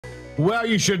Well,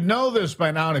 you should know this by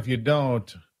now, and if you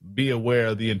don't, be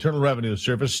aware the Internal Revenue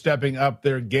Service stepping up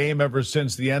their game ever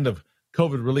since the end of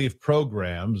COVID relief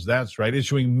programs. That's right,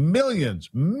 issuing millions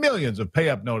of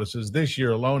pay-up notices this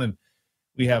year alone, and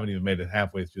we haven't even made it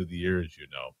halfway through the year, as you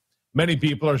know. Many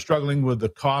people are struggling with the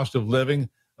cost of living,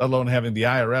 let alone having the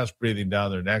IRS breathing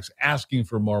down their necks, asking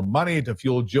for more money to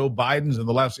fuel Joe Biden's and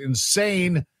the left's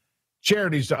insane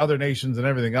charities to other nations and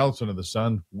everything else under the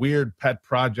sun, weird pet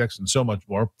projects, and so much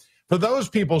more. For those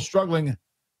people struggling,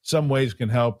 some ways can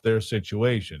help their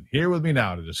situation. Here with me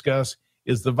now to discuss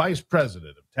is the Vice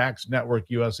President of Tax Network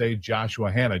USA,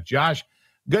 Joshua Hanna. Josh,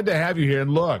 good to have you here.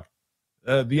 And look,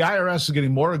 the IRS is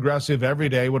getting more aggressive every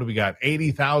day. What do we got?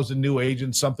 80,000 new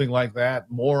agents, something like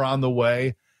that, more on the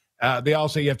way. They all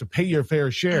say you have to pay your fair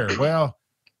share. Well,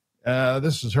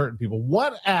 this is hurting people.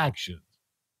 What actions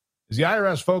is the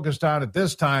IRS focused on at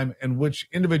this time, and which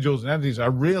individuals and entities are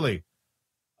really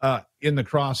in the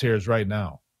crosshairs right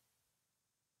now?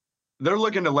 They're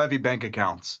looking to levy bank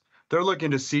accounts. They're looking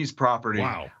to seize property,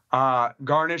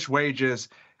 garnish wages,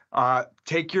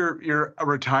 take your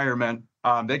retirement.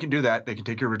 They can do that. They can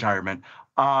take your retirement,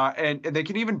 and they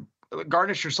can even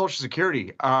garnish your Social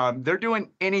Security. They're doing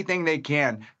anything they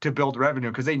can to build revenue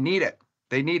because they need it.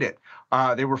 They need it.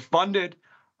 They were funded,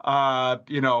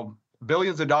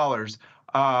 billions of dollars,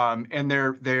 and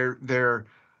they're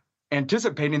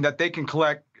anticipating that they can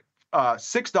collect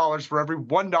 $6 for every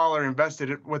 $1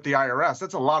 invested with the IRS.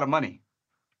 That's a lot of money.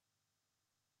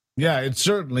 Yeah, it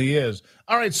certainly is.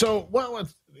 All right, so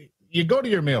you go to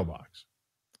your mailbox,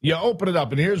 you open it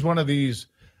up, and here's one of these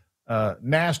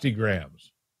nasty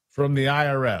grams from the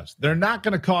IRS. They're not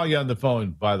going to call you on the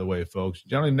phone, by the way, folks.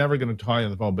 Generally never going to call you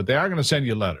on the phone, but they are going to send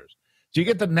you letters. So you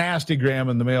get the nasty gram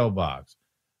in the mailbox.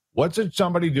 What's it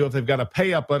somebody do if they've got a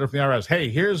pay-up letter from the IRS? Hey,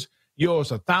 you owe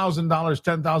us $1,000,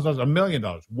 $10,000, $1 million,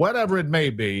 whatever it may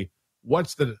be.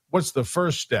 What's the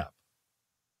first step?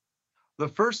 The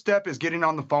first step is getting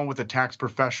on the phone with a tax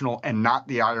professional and not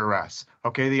the IRS.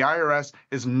 Okay, the IRS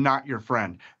is not your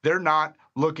friend. They're not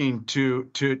looking to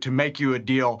make you a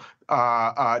deal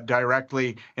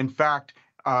directly. In fact,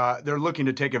 they're looking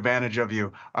to take advantage of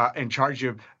you and charge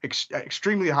you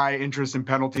extremely high interest and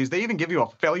penalties. They even give you a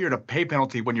failure to pay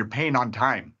penalty when you're paying on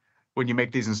time. When you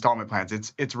make these installment plans,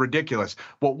 it's ridiculous.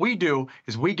 What we do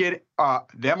is we get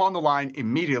them on the line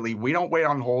immediately. We don't wait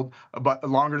on hold, but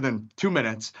longer than 2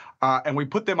 minutes, and we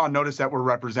put them on notice that we're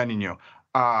representing you,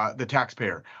 the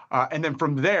taxpayer. And then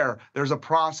from there, there's a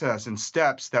process and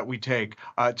steps that we take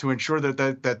to ensure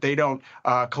that they don't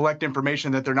collect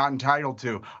information that they're not entitled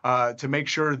to make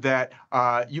sure that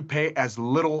you pay as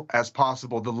little as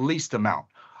possible, the least amount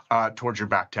towards your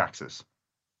back taxes.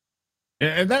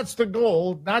 And that's the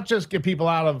goal, not just get people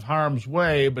out of harm's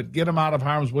way, but get them out of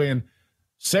harm's way and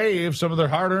save some of their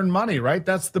hard-earned money, right?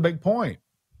 That's the big point.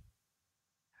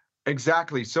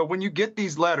 Exactly. So when you get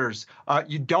these letters,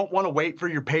 you don't want to wait for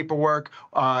your paperwork,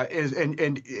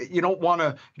 and you don't want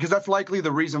to, because that's likely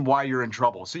the reason why you're in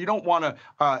trouble. So you don't want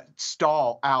to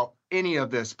stall out any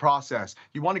of this process.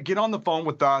 You want to get on the phone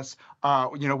with us.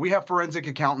 We have forensic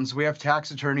accountants, we have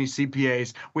tax attorneys,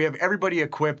 CPAs, we have everybody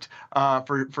equipped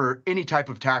for any type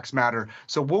of tax matter.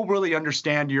 So we'll really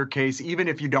understand your case, even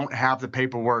if you don't have the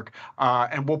paperwork,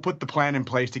 and we'll put the plan in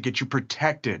place to get you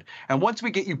protected. And once we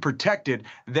get you protected,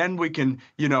 then we can,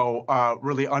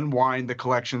 really unwind the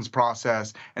collections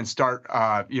process and start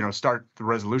the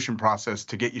resolution process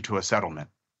to get you to a settlement.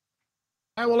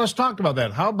 All right, well, let's talk about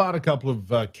that. How about a couple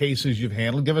of cases you've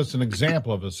handled? Give us an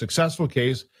example of a successful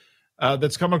case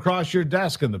that's come across your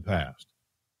desk in the past.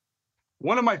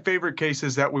 One of my favorite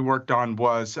cases that we worked on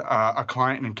was a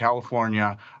client in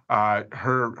California.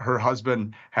 Her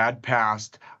husband had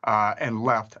passed and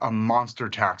left a monster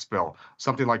tax bill,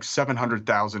 something like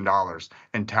 $700,000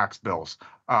 in tax bills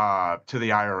to the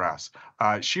IRS.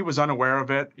 She was unaware of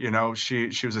it.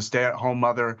 She was a stay-at-home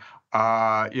mother.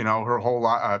 Her whole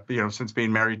life, since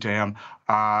being married to him,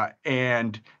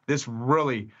 and this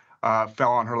really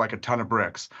fell on her like a ton of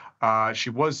bricks. She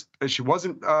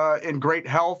wasn't in great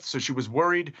health, so she was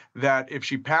worried that if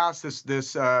she passed,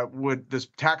 this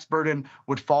tax burden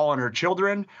would fall on her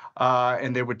children,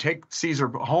 and they would seize her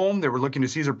home. They were looking to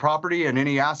seize her property and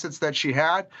any assets that she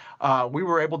had. We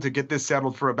were able to get this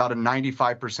settled for about a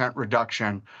 95%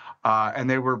 reduction, and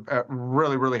they were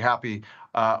really, really happy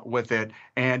with it.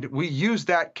 And we used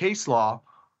that case law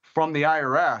from the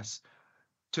IRS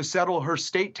to settle her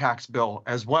state tax bill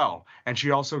as well. And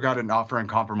she also got an offer and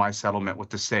compromise settlement with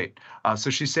the state. So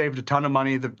she saved a ton of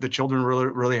money. The children were really,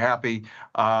 really happy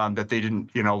that they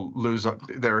didn't, lose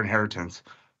their inheritance.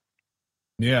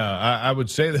 Yeah, I would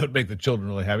say that would make the children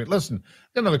really happy. Listen,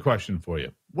 got another question for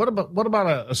you. What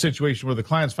about a situation where the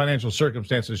client's financial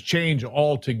circumstances change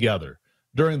altogether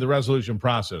during the resolution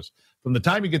process? From the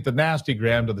time you get the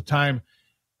nastygram to the time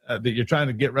that you're trying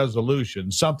to get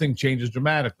resolution, something changes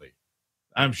dramatically.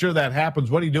 I'm sure that happens.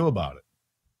 What do you do about it?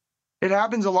 It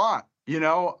happens a lot,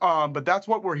 but that's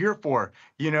what we're here for.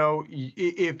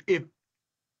 If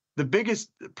the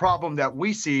biggest problem that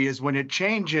we see is when it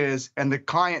changes and the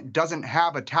client doesn't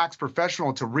have a tax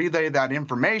professional to relay that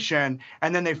information,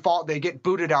 and then they get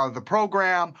booted out of the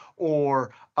program,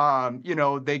 or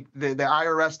the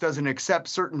IRS doesn't accept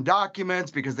certain documents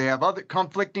because they have other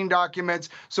conflicting documents.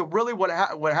 So really what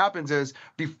happens is,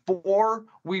 before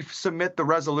we submit the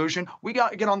resolution, we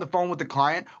got to get on the phone with the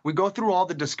client. We go through all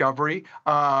the discovery,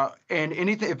 and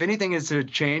if anything is to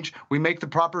change, we make the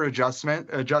proper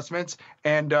adjustments,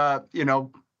 and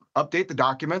update the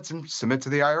documents and submit to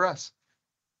the IRS.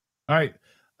 All right.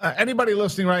 Anybody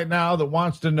listening right now that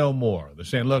wants to know more, they're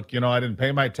saying, look, I didn't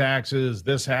pay my taxes,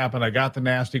 this happened, I got the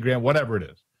nastygram, whatever it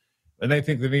is, and they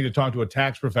think they need to talk to a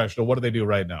tax professional, what do they do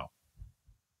right now?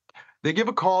 They give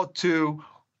a call to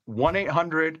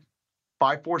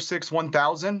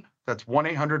 1-800-546-1000. That's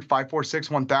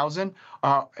 1-800-546-1000.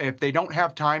 If they don't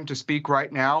have time to speak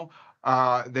right now,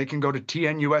 they can go to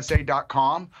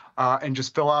tnusa.com and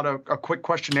just fill out a quick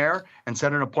questionnaire and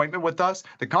set an appointment with us.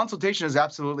 The consultation is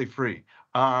absolutely free.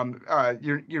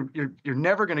 You're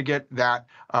never going to get that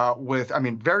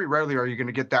very rarely are you going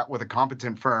to get that with a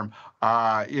competent firm,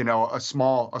 a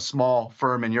small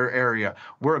firm in your area.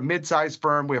 We're a mid-sized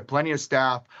firm. We have plenty of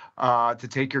staff to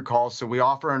take your calls. So we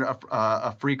offer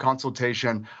a free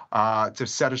consultation to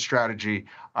set a strategy.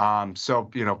 That's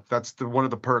one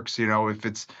of the perks, if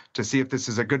it's to see if this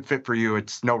is a good fit for you,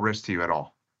 it's no risk to you at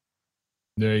all.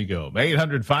 There you go.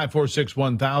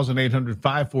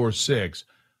 800-546-1000,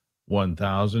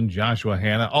 800-546-1000. Joshua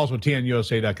Hanna, also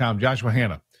tnusa.com. Joshua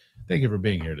Hanna, thank you for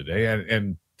being here today.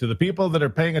 And to the people that are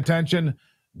paying attention,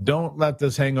 don't let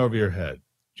this hang over your head.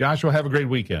 Joshua, have a great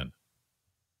weekend.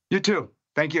 You too.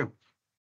 Thank you.